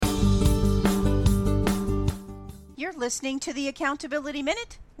You're listening to the Accountability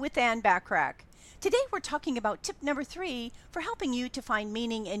Minute with Ann Bachrach. Today we're talking about tip number 3 for helping you to find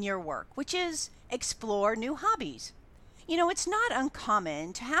meaning in your work, which is explore new hobbies. You know, it's not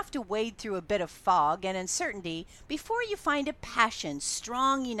uncommon to have to wade through a bit of fog and uncertainty before you find a passion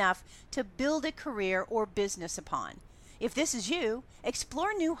strong enough to build a career or business upon. If this is you,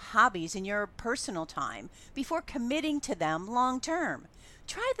 explore new hobbies in your personal time before committing to them long term.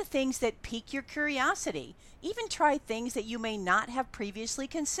 Try the things that pique your curiosity. Even try things that you may not have previously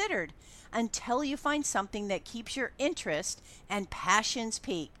considered until you find something that keeps your interest and passions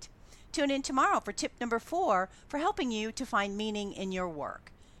piqued. Tune in tomorrow for tip number 4 for helping you to find meaning in your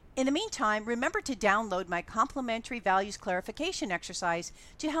work. In the meantime, remember to download my complimentary values clarification exercise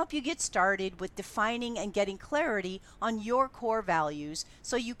to help you get started with defining and getting clarity on your core values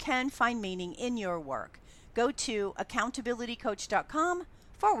so you can find meaning in your work. Go to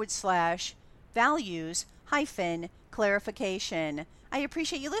accountabilitycoach.com/values-clarification. I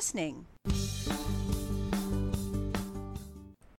appreciate you listening.